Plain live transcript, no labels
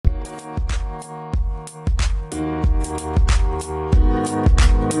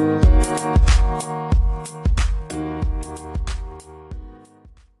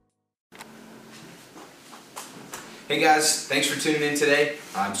Hey guys, thanks for tuning in today.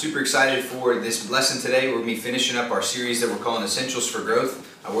 I'm super excited for this lesson today. We're going to be finishing up our series that we're calling Essentials for Growth.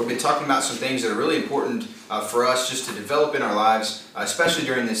 We've been talking about some things that are really important for us just to develop in our lives, especially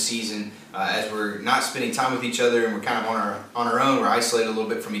during this season as we're not spending time with each other and we're kind of on our own. We're isolated a little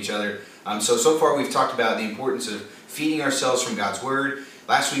bit from each other. So far we've talked about the importance of feeding ourselves from God's Word.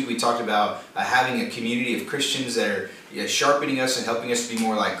 Last week we talked about having a community of Christians that are sharpening us and helping us to be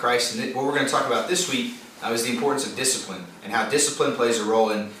more like Christ. And what we're going to talk about this week is the importance of discipline and how discipline plays a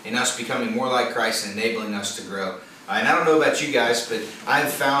role in us becoming more like Christ and enabling us to grow. And I don't know about you guys, but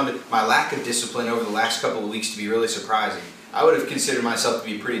I've found my lack of discipline over the last couple of weeks to be really surprising. I would have considered myself to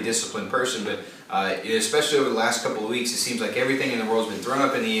be a pretty disciplined person, but especially over the last couple of weeks, it seems like everything in the world has been thrown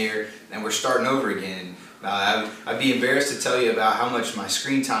up in the air and we're starting over again. I'd be embarrassed to tell you about how much my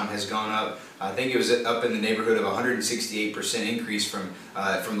screen time has gone up. I think it was up in the neighborhood of 168% increase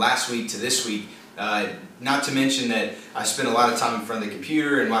from last week to this week. Not to mention that I spend a lot of time in front of the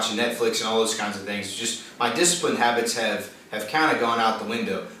computer and watching Netflix and all those kinds of things. Just my discipline habits have kind of gone out the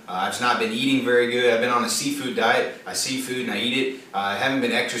window. I've not been eating very good. I've been on a seafood diet. I see food and I eat it. I haven't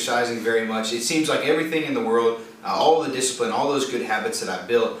been exercising very much. It seems like everything in the world, all the discipline, all those good habits that I've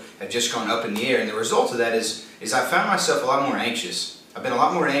built have just gone up in the air. And the result of that is I found myself a lot more anxious. I've been a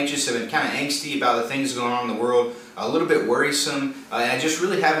lot more anxious. I've been kind of angsty about the things going on in the world, a little bit worrisome, and I just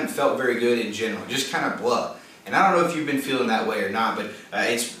really haven't felt very good in general, just kind of blah. And I don't know if you've been feeling that way or not, but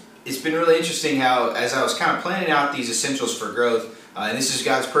it's been really interesting how, as I was kind of planning out these essentials for growth, and this is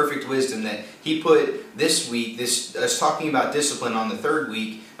God's perfect wisdom, that He put this week, us talking about discipline on the third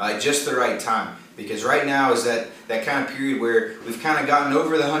week, just the right time. Because right now is that kind of period where we've kind of gotten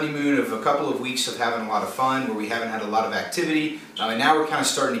over the honeymoon of a couple of weeks of having a lot of fun, where we haven't had a lot of activity, and now we're kind of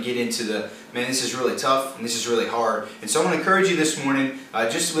starting to get into man, this is really tough and this is really hard. And so I want to encourage you this morning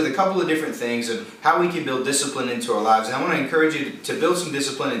just with a couple of different things of how we can build discipline into our lives. And I want to encourage you to build some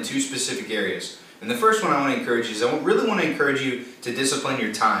discipline in two specific areas. And the first one I want to encourage you is I really want to encourage you to discipline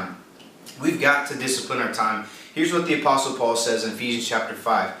your time. We've got to discipline our time. Here's what the Apostle Paul says in Ephesians chapter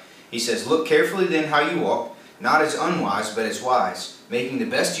 5. He says, "Look carefully then how you walk, not as unwise, but as wise, making the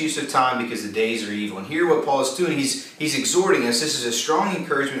best use of time because the days are evil." And here what Paul is doing, he's exhorting us. This is a strong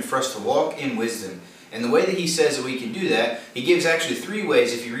encouragement for us to walk in wisdom. And the way that he says that we can do that, he gives actually three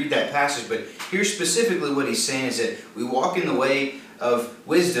ways if you read that passage. But here specifically what he's saying is that we walk in the way of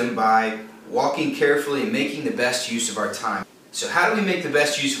wisdom by walking carefully and making the best use of our time. So how do we make the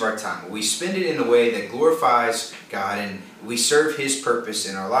best use of our time? Well, we spend it in a way that glorifies God and we serve His purpose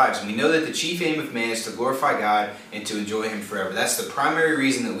in our lives. And we know that the chief aim of man is to glorify God and to enjoy Him forever. That's the primary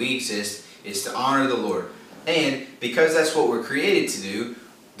reason that we exist, is to honor the Lord. And because that's what we're created to do,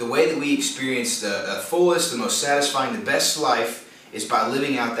 the way that we experience the fullest, the most satisfying, the best life is by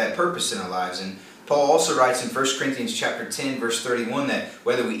living out that purpose in our lives. And Paul also writes in 1 Corinthians chapter 10, verse 31 that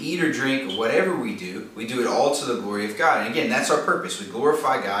whether we eat or drink or whatever we do it all to the glory of God. And again, that's our purpose. We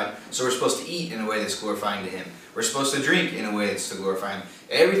glorify God, so we're supposed to eat in a way that's glorifying to Him. We're supposed to drink in a way that's to glorify Him.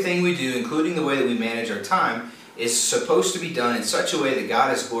 Everything we do, including the way that we manage our time, is supposed to be done in such a way that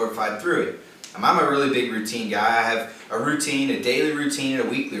God is glorified through it. I'm a really big routine guy. I have a routine, a daily routine, and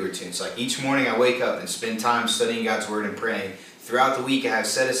a weekly routine. It's like each morning I wake up and spend time studying God's Word and praying. Throughout the week I have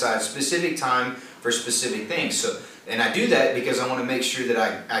set aside specific time for specific things. And I do that because I want to make sure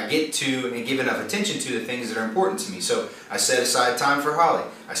that I get to and give enough attention to the things that are important to me. So I set aside time for Holly.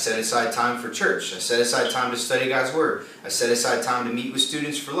 I set aside time for church. I set aside time to study God's Word. I set aside time to meet with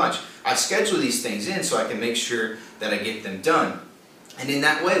students for lunch. I schedule these things in so I can make sure that I get them done. And in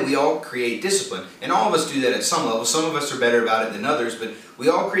that way, we all create discipline. And all of us do that at some level. Some of us are better about it than others, but we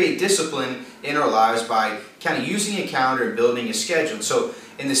all create discipline in our lives by kind of using a calendar and building a schedule. And so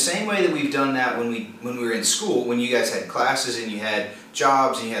in the same way that we've done that when we were in school, when you guys had classes and you had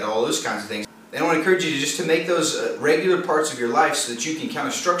jobs and you had all those kinds of things, then I want to encourage you to make those regular parts of your life so that you can kind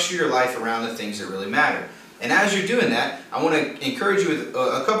of structure your life around the things that really matter. And as you're doing that, I want to encourage you with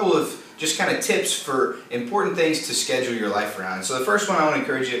a couple of just kind of tips for important things to schedule your life around. And so the first one I want to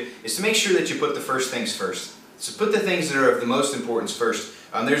encourage you is to make sure that you put the first things first. So put the things that are of the most importance first.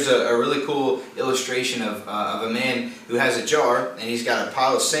 There's a really cool illustration of a man who has a jar, and he's got a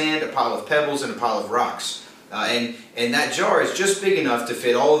pile of sand, a pile of pebbles, and a pile of rocks. And that jar is just big enough to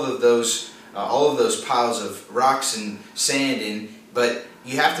fit all of those piles of rocks and sand in, but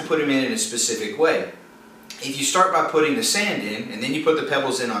you have to put them in a specific way. If you start by putting the sand in and then you put the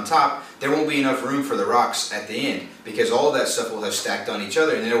pebbles in on top, there won't be enough room for the rocks at the end because all of that stuff will have stacked on each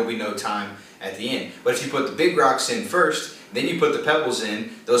other and there will be no time at the end. But if you put the big rocks in first, then you put the pebbles in,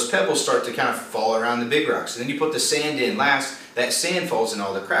 those pebbles start to kind of fall around the big rocks. And then you put the sand in last, that sand falls in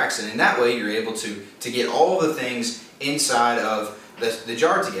all the cracks. And in that way you're able to get all the things inside of the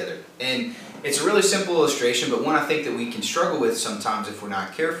jar together. And it's a really simple illustration, but one I think that we can struggle with sometimes if we're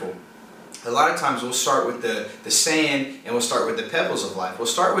not careful. A lot of times we'll start with the sand, and we'll start with the pebbles of life. We'll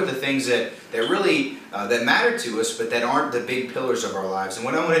start with the things that really that matter to us, but that aren't the big pillars of our lives. And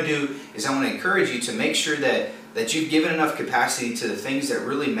what I want to do is I want to encourage you to make sure that you've given enough capacity to the things that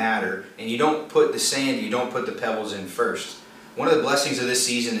really matter, and you don't put the sand, you don't put the pebbles in first. One of the blessings of this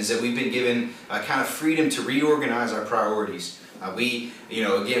season is that we've been given kind of freedom to reorganize our priorities. Again,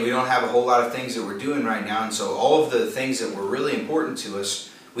 we don't have a whole lot of things that we're doing right now, and so all of the things that were really important to us,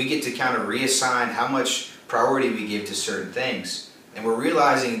 we get to kind of reassign how much priority we give to certain things. And we're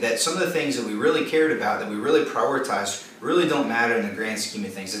realizing that some of the things that we really cared about, that we really prioritized, really don't matter in the grand scheme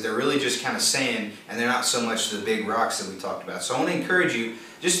of things, that they're really just kind of sand, and they're not so much the big rocks that we talked about. So I want to encourage you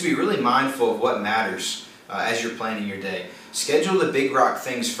just to be really mindful of what matters as you're planning your day. Schedule the big rock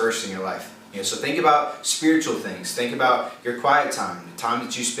things first in your life. So think about spiritual things. Think about your quiet time, the time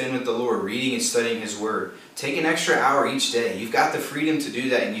that you spend with the Lord, reading and studying His Word. Take an extra hour each day. You've got the freedom to do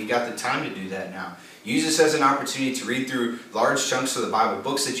that, and you've got the time to do that now. Use this as an opportunity to read through large chunks of the Bible,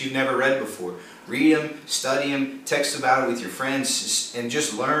 books that you've never read before. Read them, study them, text about it with your friends, and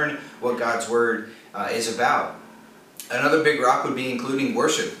just learn what God's Word is about. Another big rock would be including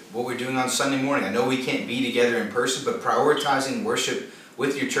worship, what we're doing on Sunday morning. I know we can't be together in person, but prioritizing worship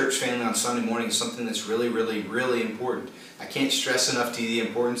with your church family on Sunday morning is something that's really, really, really important. I can't stress enough to you the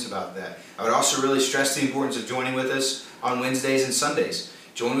importance about that. I would also really stress the importance of joining with us on Wednesdays and Sundays.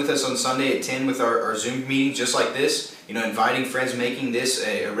 Join with us on Sunday at 10 with our Zoom meeting just like this. Inviting friends, making this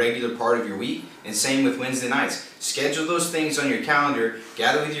a regular part of your week. And same with Wednesday nights. Schedule those things on your calendar.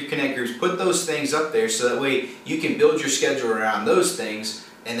 Gather with your Connect groups. Put those things up there so that way you can build your schedule around those things.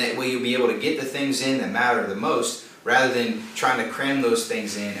 And that way you'll be able to get the things in that matter the most, rather than trying to cram those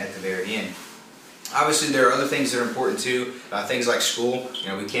things in at the very end. Obviously, there are other things that are important too. Things like school.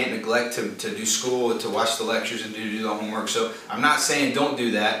 We can't neglect to do school, to watch the lectures, and to do the homework. So I'm not saying don't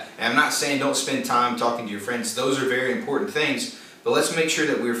do that. And I'm not saying don't spend time talking to your friends. Those are very important things. But let's make sure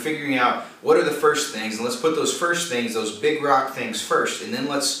that we're figuring out what are the first things. And let's put those first things, those big rock things first. And then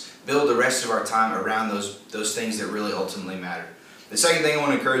let's build the rest of our time around those things that really ultimately matter. The second thing I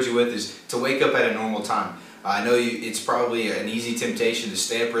want to encourage you with is to wake up at a normal time. I know it's probably an easy temptation to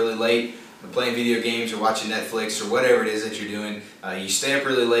stay up really late, playing video games or watching Netflix or whatever it is that you're doing. You stay up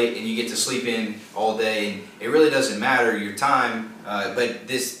really late and you get to sleep in all day, and it really doesn't matter your time, but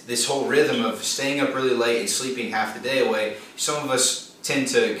this whole rhythm of staying up really late and sleeping half the day away, some of us tend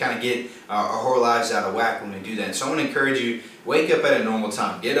to kind of get our whole lives out of whack when we do that. And so I want to encourage you, wake up at a normal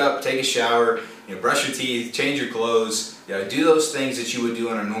time. Get up, take a shower, brush your teeth, change your clothes, do those things that you would do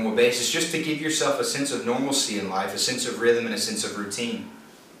on a normal basis, just to give yourself a sense of normalcy in life, a sense of rhythm, and a sense of routine.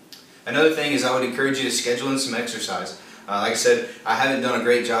 Another thing is I would encourage you to schedule in some exercise. Like I said, I haven't done a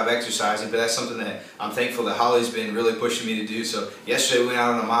great job exercising, but that's something that I'm thankful that Holly's been really pushing me to do. So yesterday we went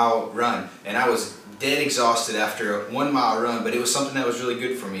out on a mile run, and I was dead exhausted after a 1 mile run, but it was something that was really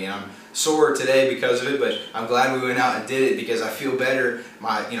good for me. And I'm sore today because of it, but I'm glad we went out and did it because I feel better.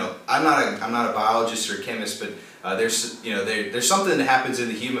 I'm not a biologist or a chemist, but there's something that happens in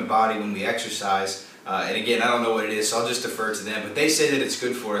the human body when we exercise. And again, I don't know what it is, so I'll just defer to them. But they say that it's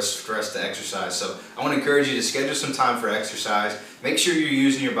good for us to exercise. So I want to encourage you to schedule some time for exercise. Make sure you're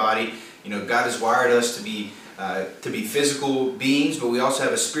using your body. God has wired us to be physical beings, but we also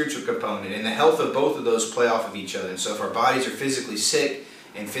have a spiritual component, and the health of both of those play off of each other. And so if our bodies are physically sick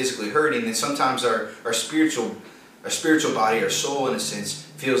and physically hurting, then sometimes our spiritual body, our soul in a sense,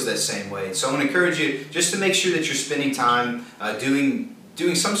 feels that same way. And so I want to encourage you just to make sure that you're spending time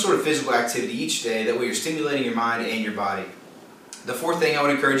doing some sort of physical activity each day. That way you're stimulating your mind and your body. The fourth thing I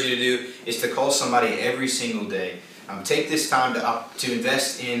would encourage you to do is to call somebody every single day. Take this time to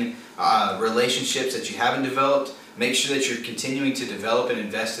invest in relationships that you haven't developed. Make sure that you're continuing to develop and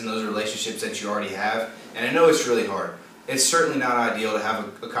invest in those relationships that you already have. And I know it's really hard. It's certainly not ideal to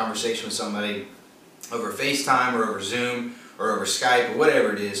have a conversation with somebody over FaceTime or over Zoom or over Skype or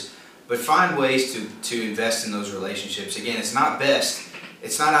whatever it is. But find ways to invest in those relationships. Again, it's not best.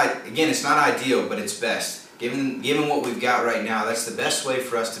 It's not ideal, but it's best. Given what we've got right now, that's the best way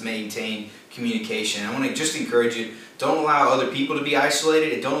for us to maintain communication. I want to just encourage you, don't allow other people to be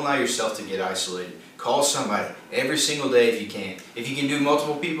isolated, and don't allow yourself to get isolated. Call somebody every single day if you can. If you can do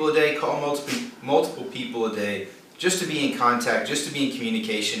multiple people a day, call multiple people a day, just to be in contact, just to be in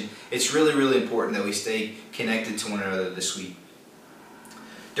communication. It's really, really important that we stay connected to one another this week.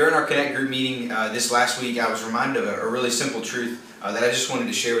 During our Connect group meeting this last week, I was reminded of a really simple truth that I just wanted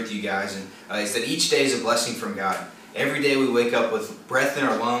to share with you guys, and it's that each day is a blessing from God. Every day we wake up with breath in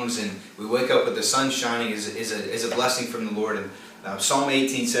our lungs and we wake up with the sun shining is a blessing from the Lord. And Psalm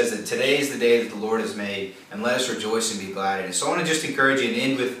 18 says that today is the day that the Lord has made, and let us rejoice and be glad in it. So I want to just encourage you and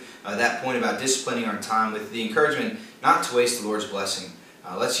end with that point about disciplining our time with the encouragement not to waste the Lord's blessing.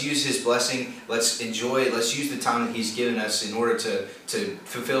 Let's use His blessing. Let's enjoy it. Let's use the time that He's given us in order to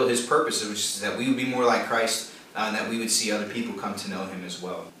fulfill His purpose, which is that we would be more like Christ and that we would see other people come to know Him as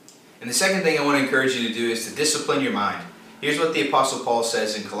well. And the second thing I want to encourage you to do is to discipline your mind. Here's what the Apostle Paul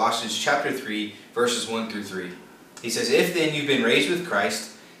says in Colossians chapter 3, verses 1 through 3. He says, "If then you've been raised with Christ,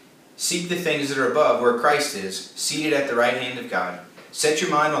 seek the things that are above, where Christ is, seated at the right hand of God. Set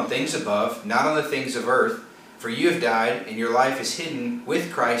your mind on things above, not on the things of earth, for you have died, and your life is hidden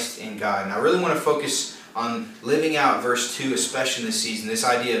with Christ in God." And I really want to focus on living out verse 2, especially in this season, this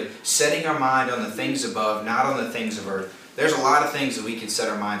idea of setting our mind on the things above, not on the things of earth. There's a lot of things that we can set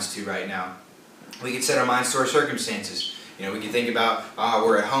our minds to right now. We can set our minds to our circumstances. You know, we can think about,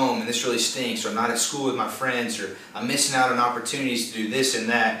 we're at home and this really stinks, or I'm not at school with my friends, or I'm missing out on opportunities to do this and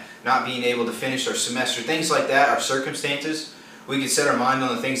that, not being able to finish our semester, things like that, our circumstances. We can set our mind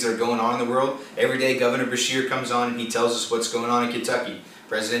on the things that are going on in the world. Every day Governor Beshear comes on and he tells us what's going on in Kentucky.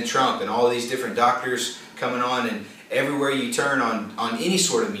 President Trump and all of these different doctors coming on, and everywhere you turn on any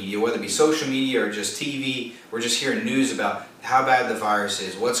sort of media, whether it be social media or just TV, we're just hearing news about how bad the virus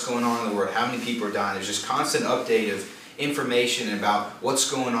is, what's going on in the world, how many people are dying. There's just constant update of information about what's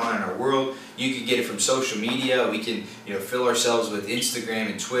going on in our world. You can get it from social media. We can, fill ourselves with Instagram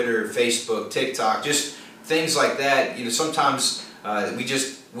and Twitter, Facebook, TikTok, just things like that. Sometimes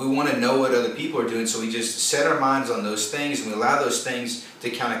we want to know what other people are doing, so we just set our minds on those things, and we allow those things to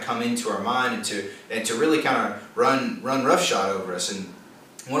kind of come into our mind and to really kind of run roughshod over us. And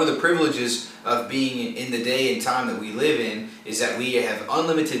one of the privileges of being in the day and time that we live in is that we have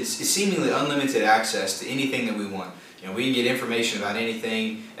seemingly unlimited access to anything that we want. We can get information about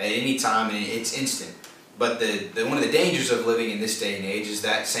anything at any time, and it's instant. But one of the dangers of living in this day and age is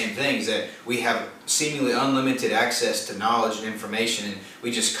that same thing, is that we have seemingly unlimited access to knowledge and information, and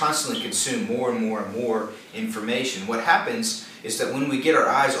we just constantly consume more and more and more information. What happens is that when we get our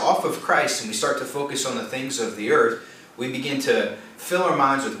eyes off of Christ and we start to focus on the things of the earth, we begin to fill our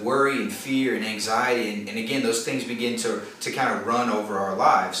minds with worry and fear and anxiety, and again, those things begin to kind of run over our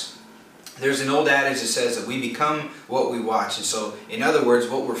lives. There's an old adage that says that we become what we watch. And so, in other words,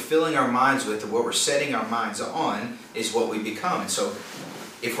 what we're filling our minds with, or what we're setting our minds on, is what we become. And so,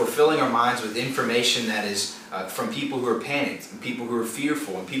 if we're filling our minds with information that is from people who are panicked, and people who are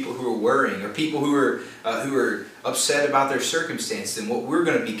fearful, and people who are worrying, or people who are upset about their circumstance, then what we're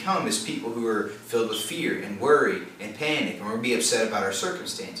going to become is people who are filled with fear and worry and panic, and we're going to be upset about our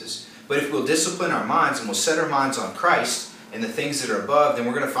circumstances. But if we'll discipline our minds and we'll set our minds on Christ and the things that are above, then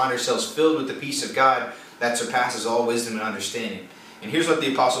we're going to find ourselves filled with the peace of God that surpasses all wisdom and understanding. And here's what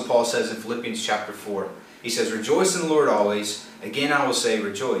the Apostle Paul says in Philippians chapter 4. He says, "Rejoice in the Lord always. Again I will say,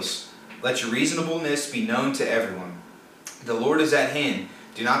 rejoice. Let your reasonableness be known to everyone. The Lord is at hand.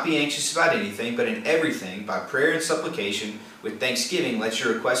 Do not be anxious about anything, but in everything, by prayer and supplication, with thanksgiving, let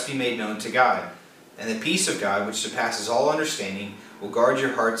your requests be made known to God. And the peace of God, which surpasses all understanding, will guard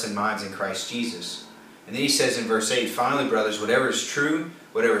your hearts and minds in Christ Jesus." And then he says in verse 8, "Finally, brothers, whatever is true,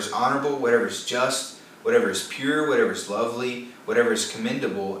 whatever is honorable, whatever is just, whatever is pure, whatever is lovely, whatever is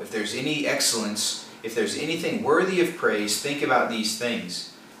commendable, if there's any excellence, if there's anything worthy of praise, think about these things."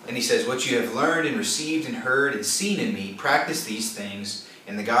 And he says, "What you have learned and received and heard and seen in me, practice these things,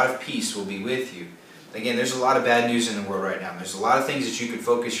 and the God of peace will be with you." Again, there's a lot of bad news in the world right now. There's a lot of things that you can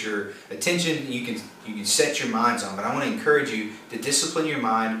focus your attention, you can set your minds on. But I want to encourage you to discipline your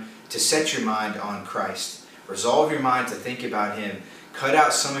mind, to set your mind on Christ. Resolve your mind to think about Him. Cut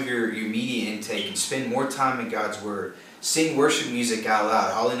out some of your media intake and spend more time in God's Word. Sing worship music out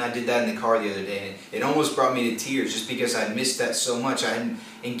loud. Holly and I did that in the car the other day, and it almost brought me to tears just because I'd missed that so much. I hadn't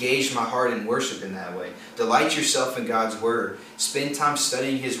engaged my heart in worship in that way. Delight yourself in God's Word. Spend time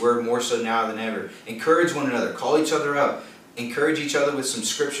studying His Word more so now than ever. Encourage one another. Call each other up. Encourage each other with some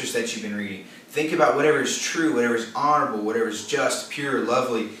scriptures that you've been reading. Think about whatever is true, whatever is honorable, whatever is just, pure,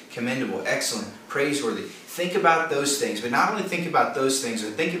 lovely, commendable, excellent, praiseworthy. Think about those things, but not only think about those things,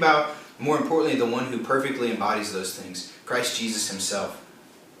 but think about, more importantly, the one who perfectly embodies those things, Christ Jesus Himself.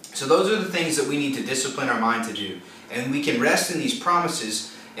 So those are the things that we need to discipline our mind to do. And we can rest in these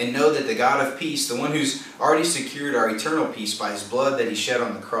promises and know that the God of peace, the one who's already secured our eternal peace by His blood that He shed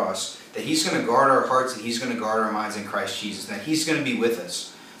on the cross, that He's going to guard our hearts and He's going to guard our minds in Christ Jesus, and that He's going to be with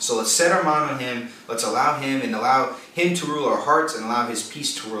us. So let's set our mind on Him, let's allow Him and allow Him to rule our hearts and allow His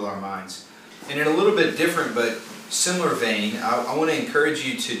peace to rule our minds. And in a little bit different but similar vein, I want to encourage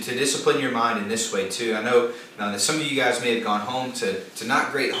you to discipline your mind in this way too. I know that some of you guys may have gone home to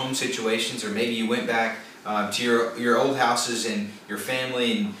not great home situations, or maybe you went back to your old houses and your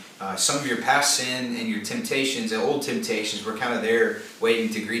family, and some of your past sin and your temptations, the old temptations, were kind of there waiting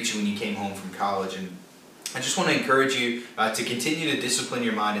to greet you when you came home from college. And I just want to encourage you to continue to discipline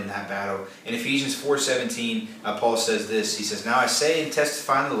your mind in that battle. In Ephesians 4:17, Paul says this. He says, "Now I say and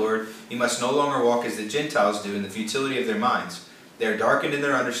testify in the Lord, you must no longer walk as the Gentiles do in the futility of their minds. They are darkened in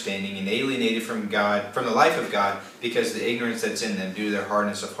their understanding and alienated from God, from the life of God, because of the ignorance that's in them due to their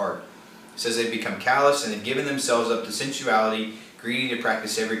hardness of heart." It says they've become callous and have given themselves up to sensuality, greedy to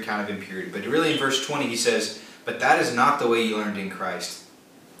practice every kind of impurity. But really in verse 20 he says, "But that is not the way you learned in Christ.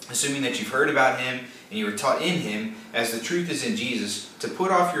 Assuming that you've heard about Him and you were taught in Him, as the truth is in Jesus, to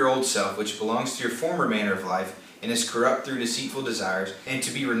put off your old self, which belongs to your former manner of life, and is corrupt through deceitful desires, and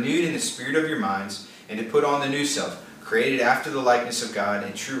to be renewed in the spirit of your minds, and to put on the new self, created after the likeness of God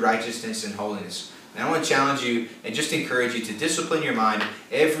in true righteousness and holiness." And I want to challenge you and just encourage you to discipline your mind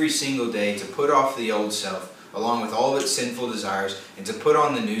every single day, to put off the old self, along with all of its sinful desires, and to put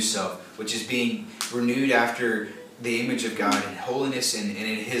on the new self, which is being renewed after the image of God in holiness and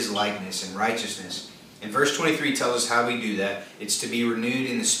in His likeness and righteousness. And verse 23 tells us how we do that. It's to be renewed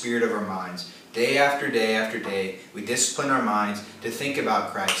in the spirit of our minds. Day after day after day, we discipline our minds to think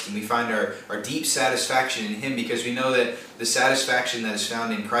about Christ, and we find our deep satisfaction in Him, because we know that the satisfaction that is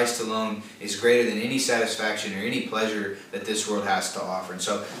found in Christ alone is greater than any satisfaction or any pleasure that this world has to offer. And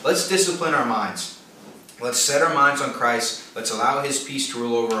so let's discipline our minds. Let's set our minds on Christ. Let's allow His peace to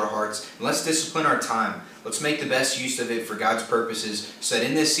rule over our hearts. And let's discipline our time. Let's make the best use of it for God's purposes, so that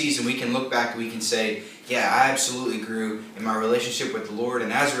in this season we can look back and we can say, yeah, I absolutely grew in my relationship with the Lord,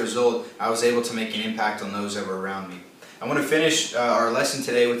 and as a result, I was able to make an impact on those that were around me. I want to finish our lesson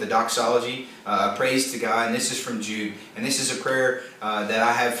today with a doxology, praise to God, and this is from Jude. And this is a prayer that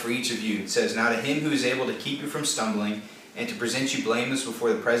I have for each of you. It says, "Now to Him who is able to keep you from stumbling, and to present you blameless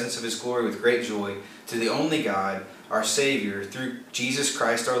before the presence of His glory with great joy, to the only God, our Savior, through Jesus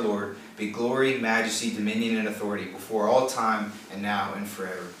Christ our Lord, be glory, majesty, dominion, and authority before all time and now and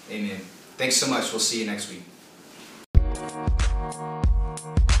forever. Amen." Thanks so much. We'll see you next week.